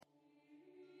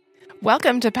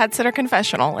Welcome to Pet Sitter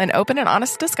Confessional, an open and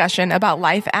honest discussion about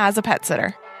life as a pet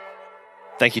sitter.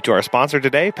 Thank you to our sponsor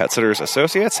today, Pet Sitters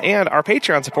Associates, and our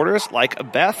Patreon supporters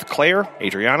like Beth, Claire,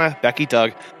 Adriana, Becky,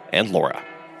 Doug, and Laura.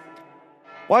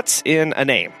 What's in a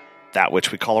name? That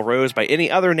which we call a rose by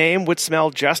any other name would smell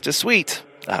just as sweet.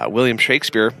 William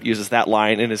Shakespeare uses that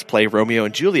line in his play Romeo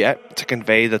and Juliet to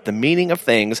convey that the meaning of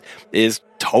things is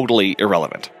totally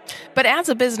irrelevant. But as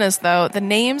a business, though, the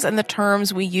names and the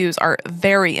terms we use are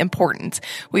very important.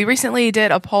 We recently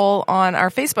did a poll on our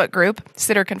Facebook group,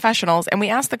 Sitter Confessionals, and we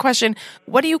asked the question,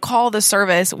 what do you call the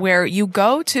service where you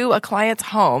go to a client's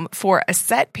home for a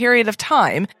set period of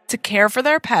time to care for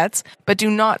their pets, but do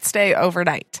not stay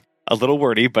overnight? A little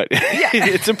wordy, but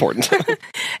it's important.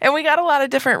 And we got a lot of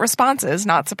different responses,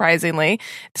 not surprisingly.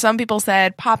 Some people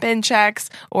said pop-in checks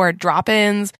or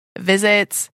drop-ins,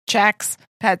 visits, checks,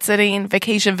 pet sitting,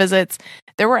 vacation visits.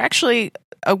 There were actually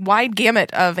a wide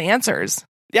gamut of answers.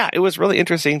 Yeah, it was really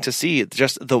interesting to see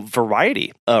just the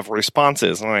variety of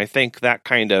responses. And I think that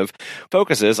kind of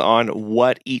focuses on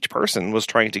what each person was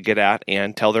trying to get at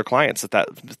and tell their clients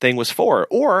that thing was for.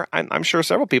 Or I'm sure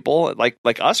several people, like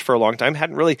us for a long time,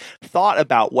 hadn't really thought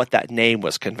about what that name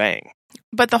was conveying.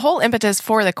 But the whole impetus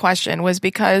for the question was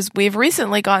because we've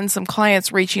recently gotten some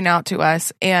clients reaching out to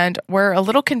us, and we're a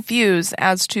little confused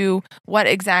as to what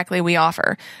exactly we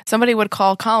offer. Somebody would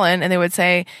call Colin and they would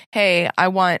say, hey, I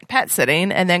want pet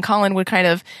sitting. And then Colin would kind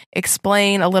of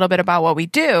explain a little bit about what we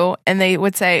do. And they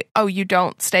would say, oh, you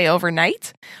don't stay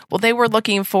overnight? Well, they were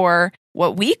looking for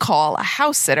what we call a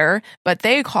house sitter, but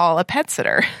they call a pet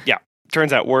sitter. Yeah.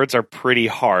 Turns out words are pretty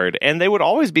hard, and they would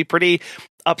always be pretty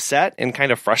upset and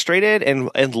kind of frustrated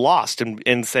and lost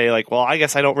and say like, well, I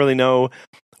guess I don't really know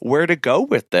where to go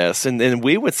with this. And then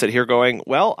we would sit here going,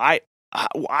 well, I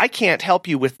can't help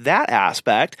you with that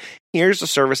aspect. Here's the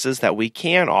services that we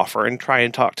can offer, and try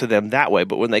and talk to them that way.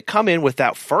 But when they come in with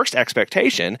that first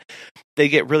expectation, they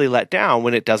get really let down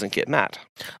when it doesn't get met.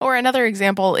 Or another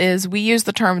example is we use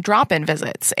the term drop-in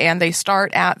visits, and they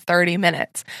start at 30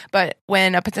 minutes. But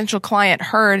when a potential client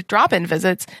heard drop-in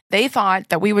visits, they thought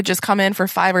that we would just come in for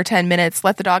 5 or 10 minutes,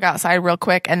 let the dog outside real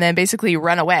quick, and then basically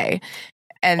run away.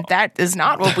 And that is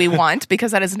not what we want,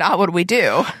 because that is not what we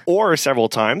do. Or several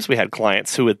times we had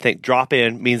clients who would think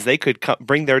drop-in means they could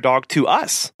bring their dog to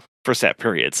us for set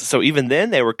periods. So even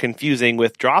then they were confusing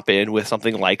with drop-in with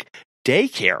something like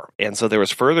daycare. And so there was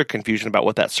further confusion about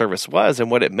what that service was and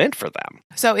what it meant for them.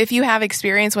 So if you have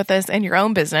experience with this in your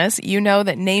own business, you know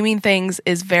that naming things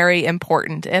is very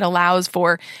important. It allows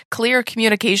for clear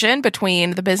communication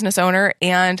between the business owner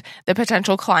and the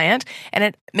potential client, and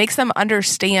it makes them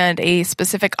understand a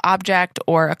specific object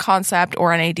or a concept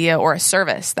or an idea or a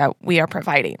service that we are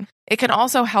providing. It can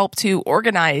also help to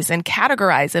organize and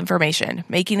categorize information,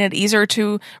 making it easier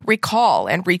to recall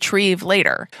and retrieve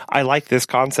later. I like this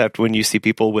concept when you see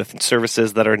people with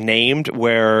services that are named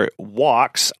where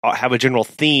walks have a general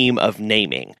theme of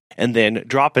naming, and then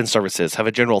drop-in services have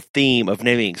a general theme of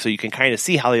naming, so you can kind of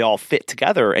see how they all fit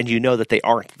together and you know that they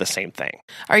aren't the same thing.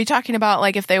 Are you talking about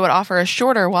like if they would offer a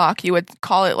shorter walk, you would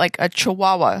call it like a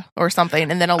Chihuahua or something,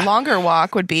 and then a longer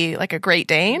walk would be like a Great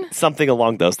Dane? Something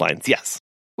along those lines, yes.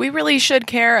 We really should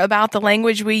care about the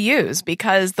language we use,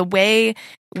 because the way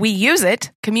we use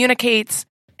it communicates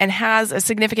and has a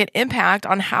significant impact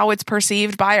on how it's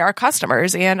perceived by our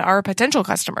customers and our potential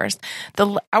customers.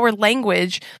 Our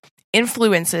language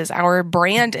influences our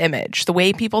brand image, the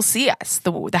way people see us,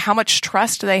 the how much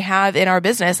trust they have in our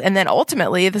business, and then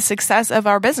ultimately the success of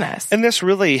our business. And this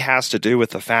really has to do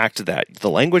with the fact that the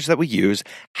language that we use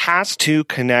has to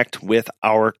connect with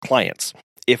our clients.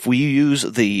 If we use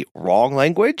the wrong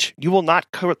language, you will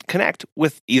not connect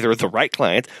with either the right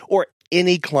client or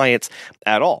any clients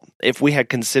at all. If we had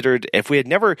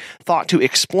never thought to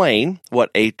explain what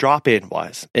a drop-in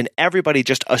was, and everybody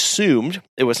just assumed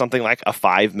it was something like a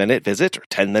 5-minute visit or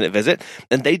 10-minute visit,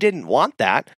 and they didn't want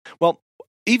that, well,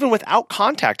 even without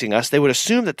contacting us, they would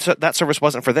assume that that service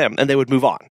wasn't for them, and they would move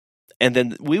on. And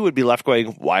then we would be left going,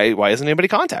 why isn't anybody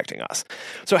contacting us?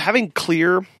 So having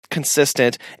clear,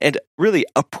 consistent, and really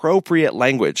appropriate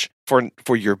language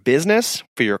for your business,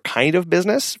 for your kind of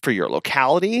business, for your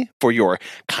locality, for your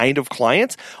kind of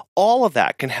clients, all of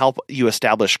that can help you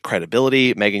establish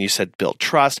credibility. Megan, you said build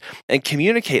trust and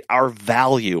communicate our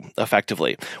value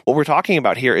effectively. What we're talking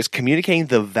about here is communicating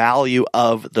the value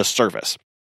of the service.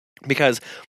 Because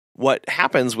What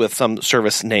happens with some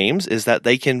service names is that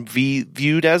they can be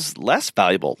viewed as less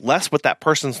valuable, less what that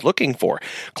person's looking for.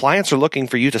 Clients are looking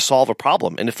for you to solve a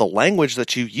problem. And if the language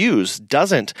that you use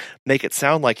doesn't make it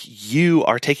sound like you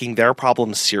are taking their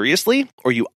problem seriously,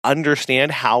 or you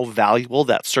understand how valuable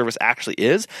that service actually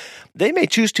is, they may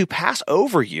choose to pass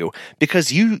over you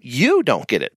because you don't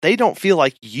get it. They don't feel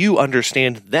like you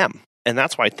understand them. And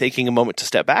that's why taking a moment to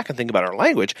step back and think about our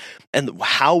language and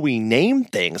how we name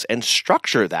things and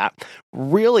structure that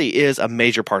really is a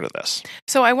major part of this.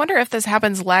 So I wonder if this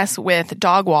happens less with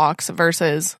dog walks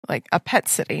versus like a pet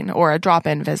sitting or a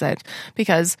drop-in visit,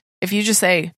 because if you just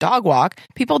say dog walk,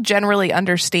 people generally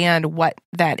understand what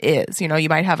that is. You know, you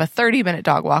might have a 30-minute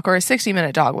dog walk or a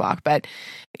 60-minute dog walk, but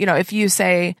you know, if you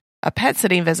say a pet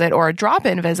sitting visit or a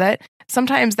drop-in visit,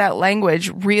 sometimes that language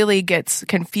really gets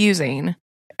confusing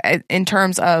in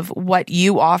terms of what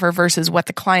you offer versus what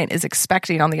the client is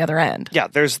expecting on the other end. Yeah,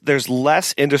 there's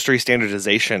less industry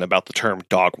standardization about the term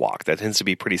dog walk. That tends to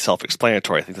be pretty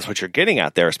self-explanatory. I think that's what you're getting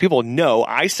at there, is people know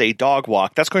I say dog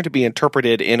walk, that's going to be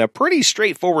interpreted in a pretty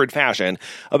straightforward fashion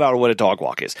about what a dog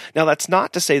walk is. Now, that's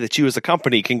not to say that you as a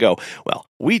company can go, well,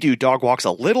 we do dog walks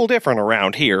a little different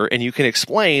around here, and you can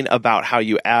explain about how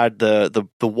you add the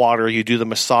water, you do the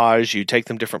massage, you take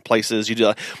them different places, you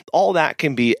do all that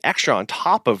can be extra on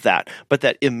top of that, but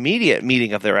that immediate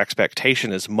meeting of their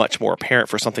expectation is much more apparent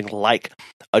for something like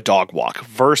a dog walk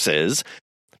versus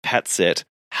pet sit,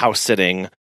 house sitting,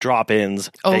 drop-ins,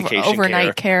 vacation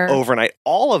overnight care. Overnight.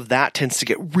 All of that tends to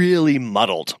get really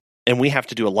muddled, and we have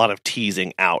to do a lot of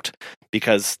teasing out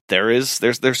because there's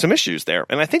some issues there.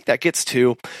 And I think that gets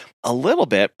to a little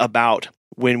bit about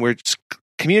when we're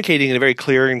communicating in a very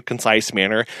clear and concise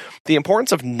manner, the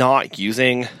importance of not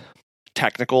using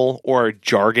technical or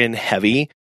jargon heavy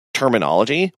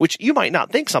terminology, which you might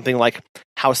not think something like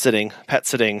house sitting, pet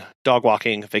sitting, dog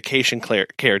walking, vacation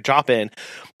care, drop-in,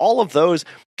 all of those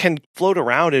can float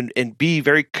around and be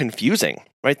very confusing,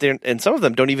 right? And some of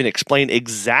them don't even explain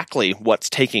exactly what's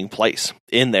taking place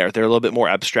in there. They're a little bit more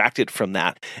abstracted from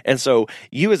that. And so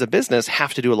you as a business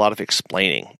have to do a lot of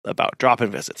explaining about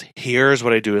drop-in visits. Here's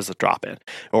what I do as a drop-in,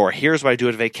 or here's what I do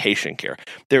at vacation care.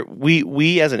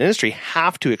 We as an industry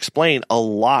have to explain a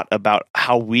lot about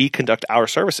how we conduct our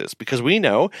services, because we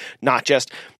know not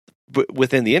just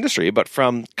within the industry, but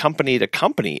from company to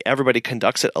company, everybody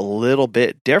conducts it a little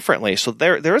bit differently. So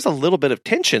there is a little bit of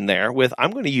tension there with,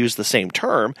 I'm going to use the same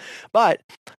term, but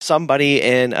somebody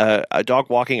in a dog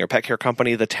walking or pet care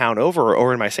company the town over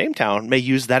or in my same town may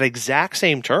use that exact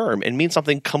same term and mean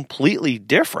something completely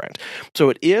different. So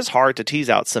it is hard to tease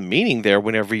out some meaning there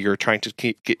whenever you're trying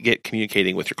to get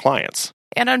communicating with your clients.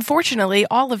 And unfortunately,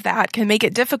 all of that can make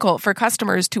it difficult for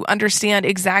customers to understand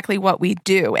exactly what we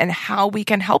do and how we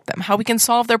can help them, how we can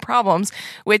solve their problems,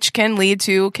 which can lead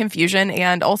to confusion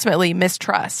and ultimately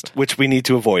mistrust. Which we need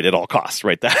to avoid at all costs,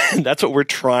 right? That's what we're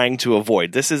trying to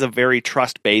avoid. This is a very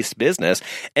trust-based business.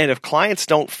 And if clients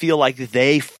don't feel like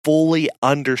they fully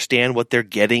understand what they're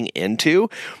getting into,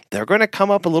 they're going to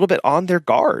come up a little bit on their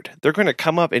guard. They're going to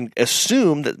come up and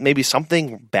assume that maybe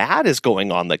something bad is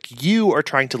going on, like you are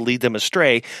trying to lead them astray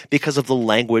because of the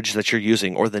language that you're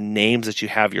using or the names that you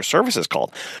have your services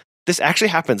called. This actually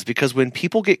happens because when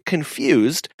people get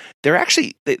confused, they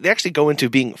actually go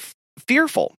into being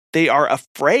fearful. They are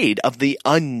afraid of the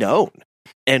unknown.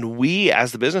 And we,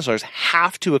 as the business owners,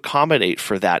 have to accommodate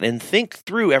for that and think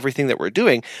through everything that we're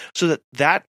doing so that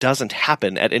that doesn't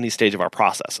happen at any stage of our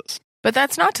processes. But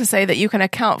that's not to say that you can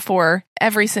account for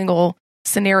every single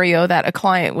scenario that a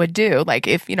client would do. Like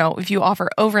if you offer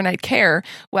overnight care,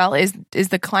 well, is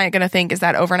the client going to think, is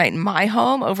that overnight in my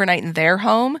home, overnight in their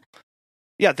home?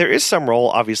 Yeah, there is some role,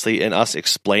 obviously, in us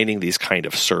explaining these kind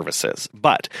of services,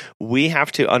 but we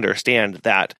have to understand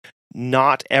that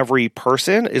not every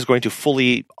person is going to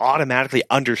fully automatically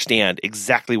understand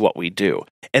exactly what we do.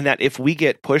 And that if we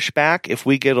get pushback, if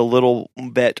we get a little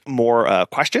bit more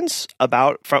questions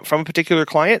about from a particular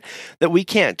client, that we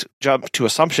can't jump to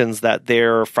assumptions that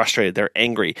they're frustrated, they're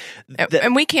angry.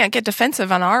 And we can't get defensive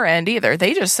on our end either.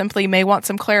 They just simply may want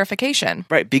some clarification.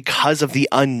 Right, because of the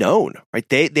unknown, right?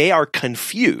 They are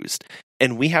confused.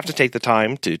 And we have to take the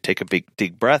time to take a big,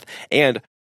 deep breath and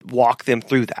walk them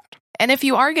through that. And if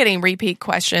you are getting repeat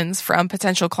questions from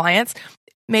potential clients,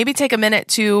 maybe take a minute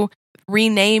to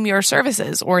rename your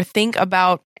services or think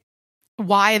about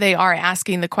why they are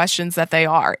asking the questions that they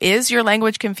are. Is your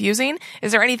language confusing?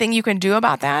 Is there anything you can do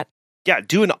about that?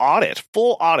 do an audit,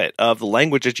 full audit of the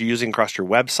language that you're using across your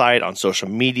website, on social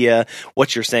media,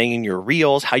 what you're saying in your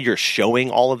reels, how you're showing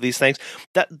all of these things.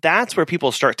 That's where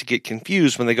people start to get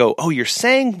confused when they go, oh, you're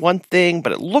saying one thing,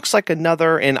 but it looks like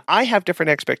another, and I have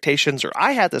different expectations, or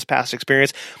I had this past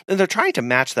experience, and they're trying to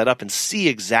match that up and see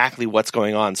exactly what's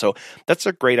going on. So that's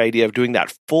a great idea of doing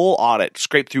that full audit,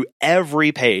 scrape through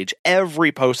every page,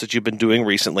 every post that you've been doing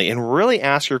recently, and really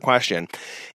ask your question,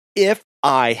 if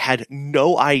I had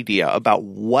no idea about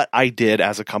what I did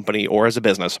as a company or as a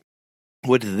business,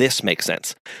 would this make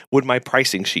sense? Would my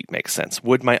pricing sheet make sense?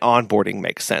 Would my onboarding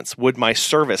make sense? Would my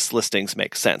service listings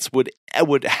make sense? Would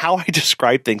how I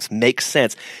describe things make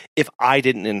sense if I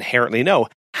didn't inherently know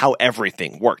how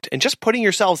everything worked? And just putting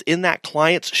yourselves in that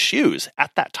client's shoes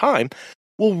at that time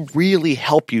will really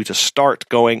help you to start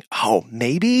going, oh,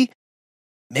 maybe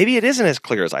it isn't as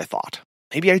clear as I thought.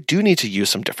 Maybe I do need to use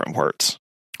some different words.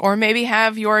 Or maybe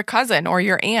have your cousin or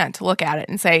your aunt look at it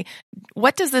and say,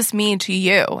 what does this mean to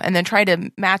you? And then try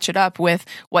to match it up with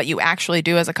what you actually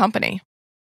do as a company.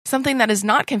 Something that is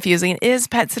not confusing is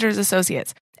Pet Sitters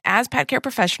Associates. As pet care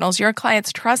professionals, your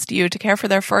clients trust you to care for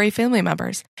their furry family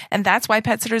members. And that's why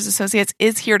Pet Sitters Associates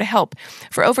is here to help.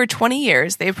 For over 20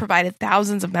 years, they've provided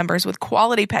thousands of members with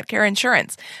quality pet care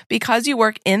insurance. Because you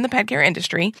work in the pet care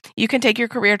industry, you can take your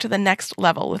career to the next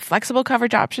level with flexible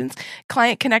coverage options,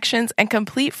 client connections, and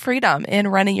complete freedom in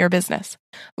running your business.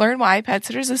 Learn why Pet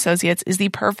Sitters Associates is the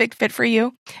perfect fit for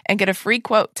you and get a free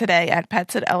quote today at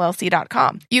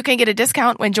PetsitLLC.com. You can get a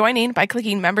discount when joining by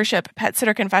clicking membership Pet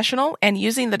Sitter Confessional and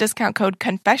using the discount code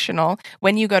CONFESSIONAL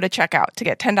when you go to checkout to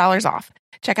get $10 off.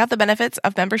 Check out the benefits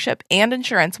of membership and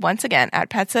insurance once again at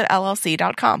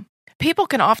PetsitLLC.com. People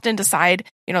can often decide,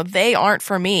 they aren't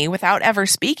for me without ever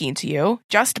speaking to you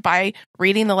just by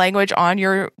reading the language on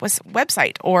your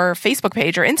website or Facebook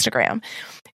page or Instagram.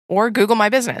 Or Google My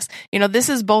Business. This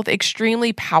is both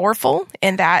extremely powerful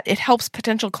in that it helps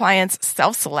potential clients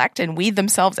self-select and weed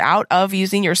themselves out of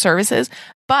using your services,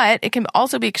 but it can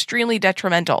also be extremely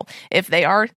detrimental if they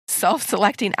are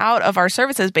self-selecting out of our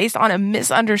services based on a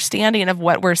misunderstanding of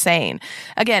what we're saying.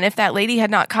 Again, if that lady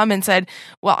had not come and said,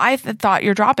 well, I thought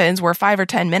your drop-ins were 5 or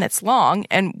 10 minutes long,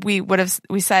 and we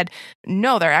said,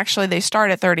 no, they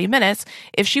start at 30 minutes.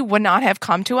 If she would not have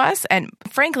come to us, and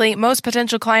frankly, most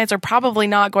potential clients are probably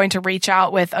not going to reach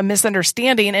out with a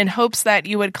misunderstanding in hopes that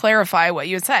you would clarify what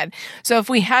you had said. So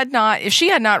if she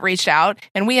had not reached out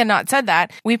and we had not said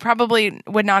that, we probably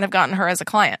would not have gotten her as a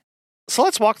client. So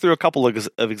let's walk through a couple of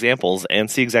examples and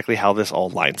see exactly how this all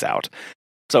lines out.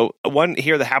 So one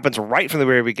here that happens right from the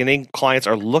very beginning, clients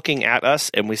are looking at us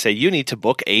and we say, you need to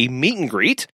book a meet and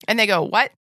greet. And they go,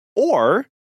 what? Or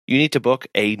you need to book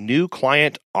a new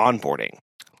client onboarding.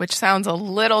 Which sounds a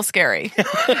little scary.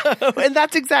 And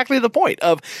that's exactly the point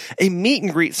of a meet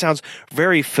and greet. Sounds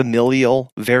very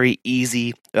familial, very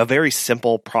easy, a very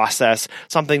simple process,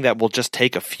 something that will just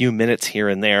take a few minutes here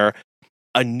and there.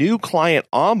 A new client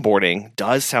onboarding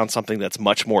does sound something that's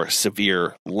much more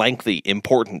severe, lengthy,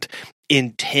 important,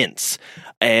 intense,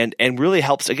 and really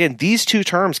helps. Again, these two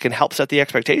terms can help set the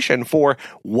expectation for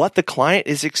what the client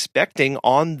is expecting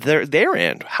on their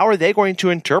end. How are they going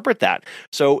to interpret that?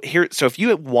 So if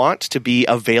you want to be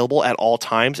available at all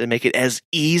times and make it as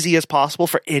easy as possible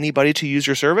for anybody to use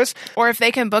your service, or if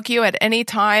they can book you at any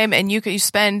time and you can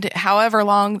spend however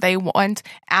long they want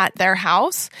at their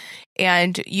house,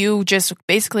 and you just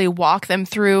basically walk them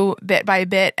through bit by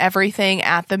bit everything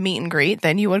at the meet and greet,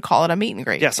 then you would call it a meet and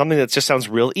greet. Yeah, something that just sounds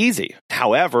real easy.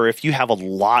 However, if you have a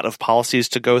lot of policies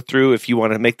to go through, if you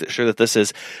want to make sure that this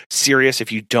is serious,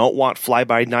 if you don't want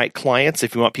fly-by-night clients,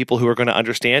 if you want people who are going to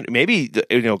understand, maybe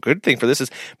good thing for this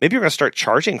is maybe you're going to start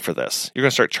charging for this. You're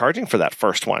going to start charging for that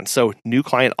first one. So new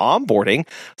client onboarding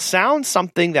sounds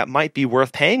something that might be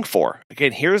worth paying for.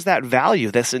 Again, here's that value,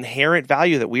 this inherent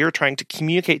value that we are trying to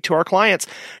communicate to our clients.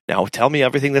 Now, tell me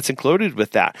everything that's included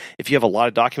with that. If you have a lot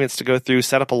of documents to go through,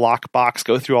 set up a lockbox,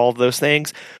 go through all of those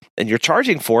things, and you're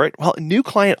charging for it, well, new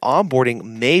client onboarding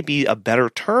may be a better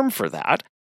term for that.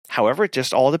 However, it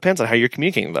just all depends on how you're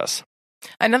communicating this.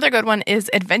 Another good one is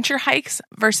adventure hikes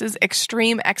versus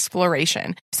extreme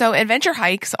exploration. So adventure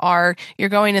hikes are you're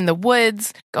going in the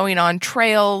woods, going on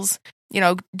trails,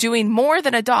 doing more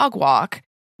than a dog walk,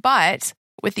 but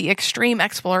with the extreme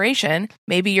exploration,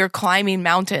 maybe you're climbing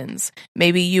mountains.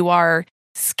 Maybe you are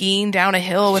skiing down a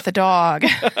hill with a dog.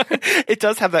 It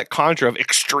does have that contour of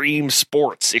extreme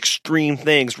sports, extreme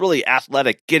things, really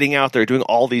athletic, getting out there, doing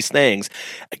all these things.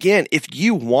 Again, if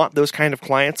you want those kind of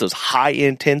clients, those high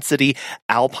intensity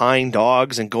alpine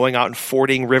dogs and going out and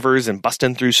fording rivers and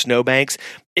busting through snowbanks,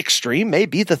 Extreme may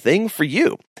be the thing for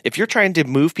you. If you're trying to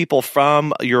move people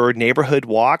from your neighborhood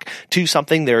walk to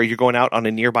something there, you're going out on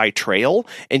a nearby trail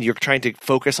and you're trying to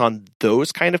focus on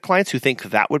those kind of clients who think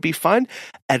that would be fun,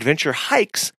 adventure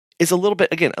hikes is a little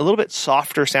bit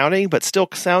softer sounding, but still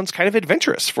sounds kind of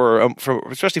adventurous for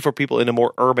especially for people in a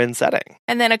more urban setting.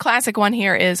 And then a classic one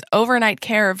here is overnight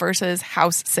care versus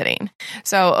house sitting.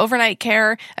 So overnight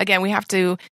care, again, we have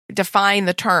to define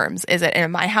the terms. Is it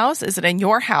in my house? Is it in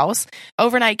your house?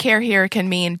 Overnight care here can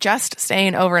mean just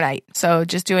staying overnight. So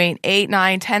just doing 8,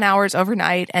 9, 10 hours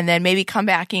overnight, and then maybe come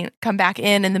back in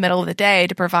the middle of the day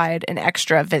to provide an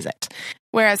extra visit.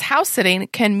 Whereas house sitting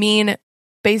can mean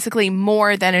basically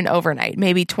more than an overnight,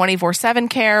 maybe 24/7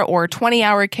 care or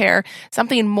 20-hour care,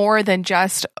 something more than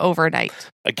just overnight.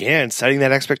 Again, setting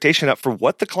that expectation up for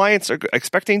what the clients are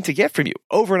expecting to get from you.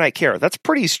 Overnight care, that's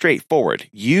pretty straightforward.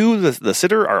 You, the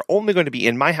sitter, are only going to be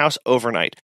in my house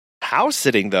overnight. House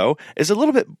sitting, though, is a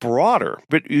little bit broader,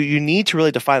 but you need to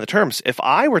really define the terms. If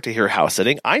I were to hear house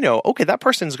sitting, I know, okay, that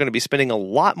person is going to be spending a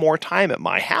lot more time at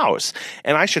my house,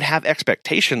 and I should have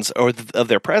expectations of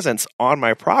their presence on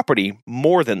my property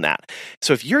more than that.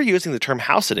 So if you're using the term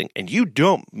house sitting and you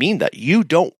don't mean that, you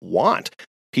don't want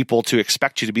people to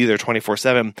expect you to be there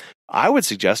 24/7, I would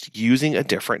suggest using a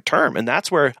different term. And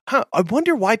that's where, I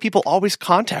wonder why people always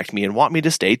contact me and want me to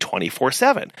stay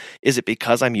 24/7. Is it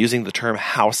because I'm using the term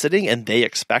house sitting and they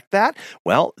expect that?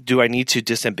 Well, do I need to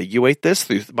disambiguate this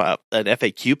through an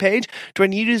FAQ page? Do I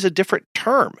need to use a different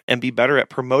term and be better at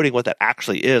promoting what that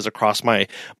actually is across my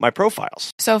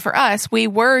profiles? So for us, we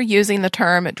were using the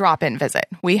term drop-in visit.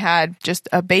 We had just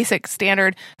a basic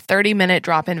standard 30-minute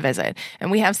drop-in visit,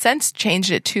 and we have since changed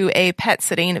it to a pet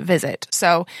sitting visit.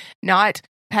 So not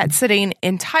pet sitting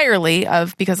entirely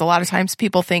because a lot of times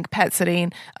people think pet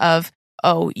sitting of,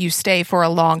 oh, you stay for a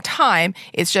long time.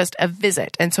 It's just a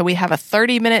visit. And so we have a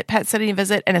 30-minute pet sitting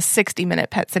visit and a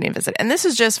 60-minute pet sitting visit. And this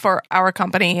is just for our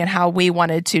company and how we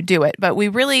wanted to do it. But we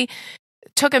really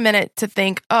took a minute to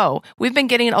think, oh, we've been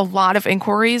getting a lot of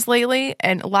inquiries lately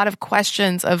and a lot of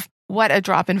questions of what a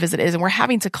drop-in visit is, and we're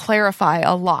having to clarify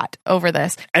a lot over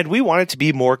this. And we wanted to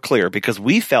be more clear because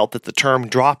we felt that the term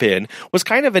drop-in was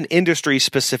kind of an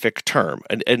industry-specific term,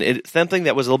 and it's something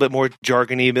that was a little bit more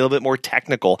jargony, a little bit more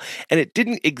technical, and it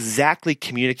didn't exactly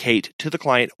communicate to the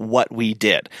client what we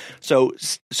did. So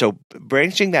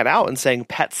branching that out and saying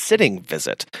pet sitting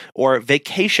visit or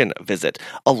vacation visit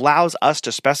allows us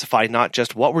to specify not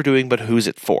just what we're doing, but who's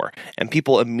it for. And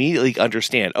people immediately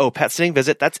understand, oh, pet sitting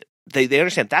visit, they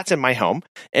understand that's in my home,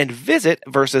 and visit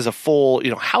versus a full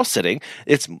house sitting,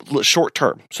 it's short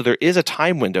term. So there is a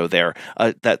time window there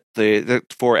that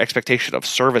for expectation of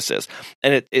services,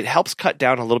 and it helps cut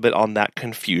down a little bit on that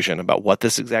confusion about what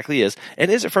this exactly is and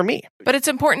is it for me. But it's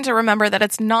important to remember that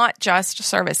it's not just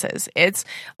services. It's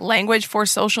language for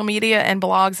social media and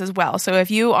blogs as well. So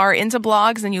if you are into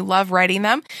blogs and you love writing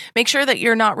them, make sure that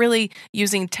you're not really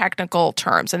using technical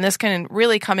terms. And this can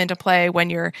really come into play when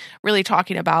you're really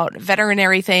talking about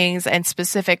veterinary things and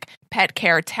specific pet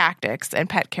care tactics and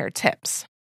pet care tips.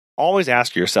 Always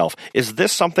ask yourself, is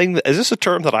this a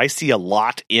term that I see a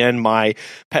lot in my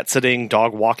pet sitting,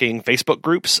 dog walking Facebook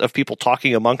groups of people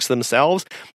talking amongst themselves?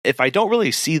 If I don't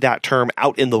really see that term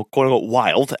out in the quote-unquote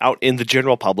wild, out in the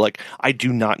general public, I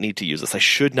do not need to use this. I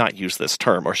should not use this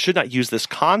term or should not use this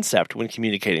concept when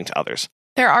communicating to others.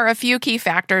 There are a few key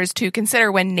factors to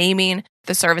consider when naming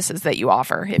the services that you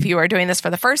offer. If you are doing this for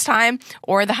the first time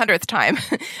or the 100th time,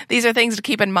 these are things to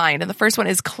keep in mind. And the first one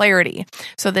is clarity.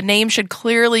 So the name should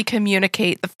clearly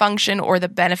communicate the function or the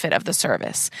benefit of the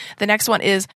service. The next one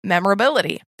is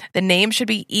memorability. The name should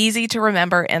be easy to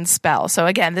remember and spell. So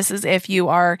again, this is if you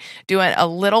are doing a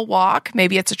little walk,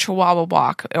 maybe it's a Chihuahua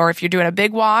walk, or if you're doing a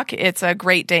big walk, it's a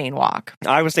Great Dane walk.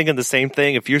 I was thinking the same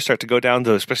thing. If you start to go down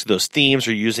those, especially those themes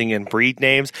you're using in breed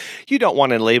names, you don't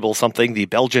want to label something the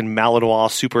Belgian Malinois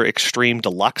Super Extreme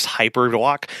Deluxe Hyper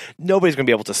Walk. Nobody's going to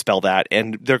be able to spell that,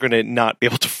 and they're going to not be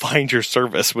able to find your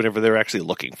service whenever they're actually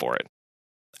looking for it.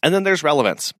 And then there's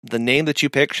relevance. The name that you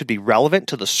pick should be relevant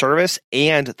to the service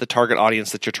and the target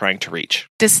audience that you're trying to reach.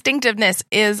 Distinctiveness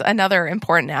is another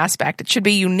important aspect. It should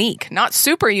be unique, not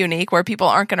super unique where people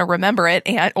aren't going to remember it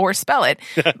or spell it,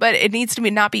 but it needs to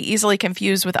not be easily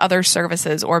confused with other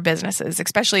services or businesses,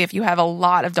 especially if you have a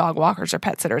lot of dog walkers or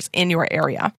pet sitters in your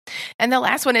area. And the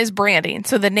last one is branding.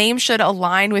 So the name should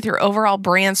align with your overall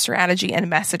brand strategy and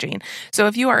messaging. So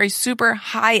if you are a super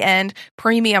high-end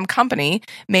premium company,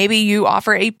 maybe you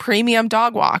offer a premium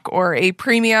dog walk or a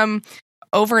premium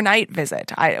overnight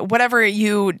visit, whatever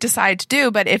you decide to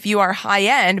do. But if you are high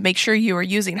end, make sure you are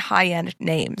using high end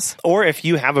names. Or if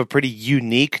you have a pretty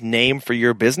unique name for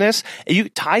your business, you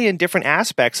tie in different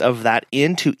aspects of that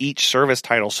into each service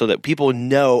title so that people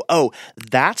know, oh,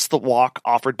 that's the walk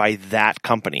offered by that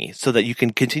company, so that you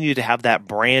can continue to have that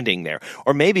branding there.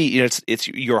 Or maybe it's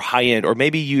your high end, or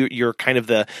maybe you're kind of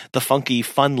the funky,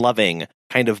 fun loving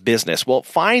kind of business. Well,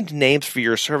 find names for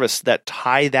your service that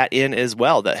tie that in as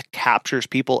well, that captures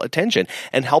people's attention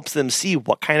and helps them see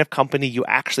what kind of company you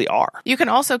actually are. You can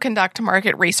also conduct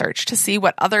market research to see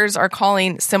what others are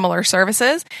calling similar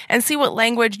services and see what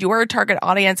language your target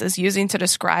audience is using to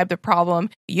describe the problem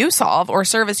you solve or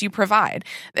service you provide.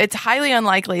 It's highly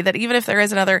unlikely that even if there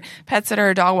is another pet sitter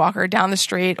or dog walker down the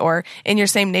street or in your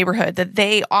same neighborhood, that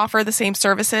they offer the same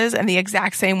services in the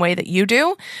exact same way that you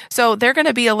do. So they're going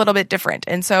to be a little bit different.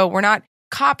 And so we're not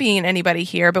copying anybody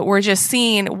here, but we're just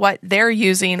seeing what they're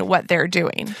using, what they're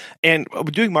doing. And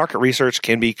doing market research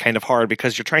can be kind of hard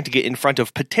because you're trying to get in front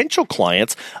of potential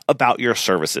clients about your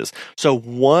services. So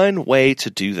one way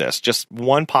to do this, just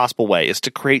one possible way, is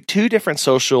to create 2 different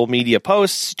social media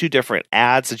posts, 2 different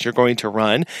ads that you're going to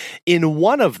run. In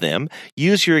one of them,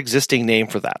 use your existing name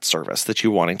for that service that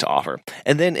you're wanting to offer.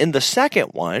 And then in the second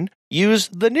one, use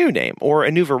the new name or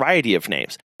a new variety of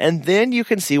names. And then you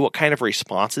can see what kind of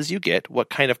responses you get,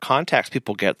 what kind of contacts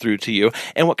people get through to you,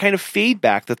 and what kind of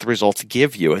feedback that the results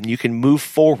give you. And you can move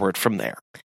forward from there.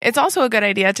 It's also a good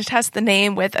idea to test the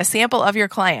name with a sample of your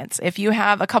clients. If you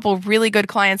have a couple really good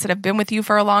clients that have been with you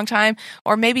for a long time,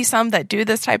 or maybe some that do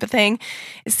this type of thing,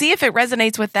 see if it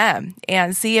resonates with them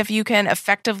and see if you can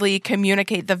effectively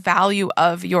communicate the value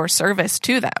of your service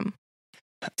to them.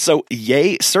 So,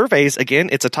 yay, surveys. Again,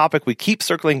 it's a topic we keep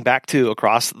circling back to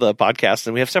across the podcast,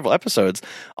 and we have several episodes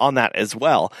on that as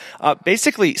well.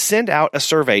 Basically, send out a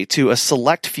survey to a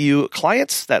select few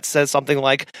clients that says something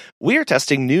like, we are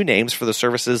testing new names for the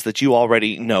services that you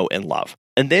already know and love.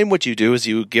 And then what you do is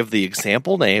you give the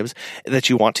example names that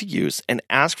you want to use and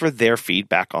ask for their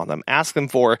feedback on them. Ask them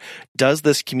for, does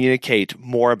this communicate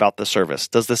more about the service?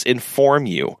 Does this inform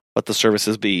you what the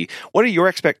services be? What are your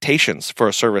expectations for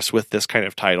a service with this kind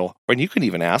of title? And you can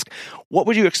even ask, what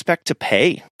would you expect to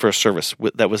pay for a service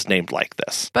that was named like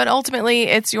this? But ultimately,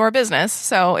 it's your business.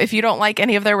 So if you don't like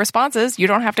any of their responses, you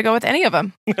don't have to go with any of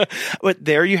them. But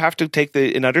there you have to take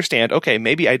and understand, okay,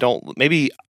 maybe I don't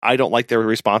like their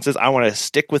responses. I want to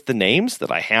stick with the names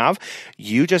that I have.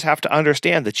 You just have to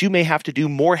understand that you may have to do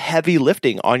more heavy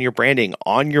lifting on your branding,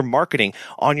 on your marketing,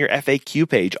 on your FAQ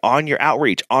page, on your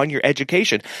outreach, on your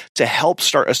education to help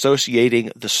start associating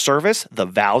the service, the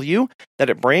value that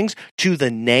it brings to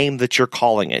the name that you're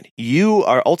calling it. You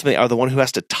are ultimately the one who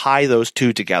has to tie those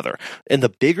two together. And the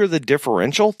bigger the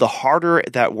differential, the harder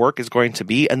that work is going to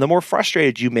be and the more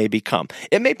frustrated you may become.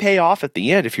 It may pay off at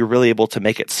the end if you're really able to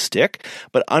make it stick,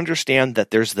 but understand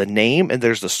that there's the name and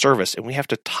there's the service, and we have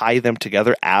to tie them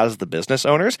together as the business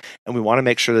owners, and we want to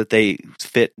make sure that they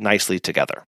fit nicely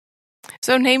together.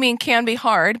 So naming can be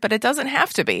hard, but it doesn't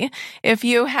have to be. If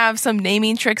you have some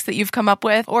naming tricks that you've come up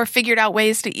with or figured out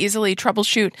ways to easily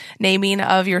troubleshoot naming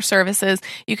of your services,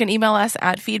 you can email us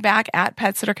at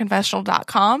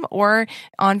feedback@petsitterconfessional.com, or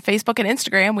on Facebook and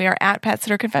Instagram, we are at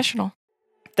PetSitterConfessional.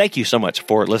 Thank you so much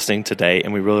for listening today,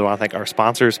 and we really want to thank our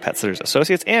sponsors, Pet Sitters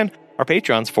Associates, and our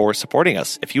Patreons for supporting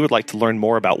us. If you would like to learn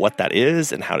more about what that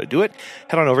is and how to do it,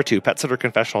 head on over to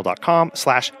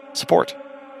PetSitterConfessional.com/support.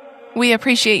 We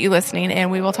appreciate you listening, and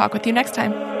we will talk with you next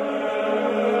time.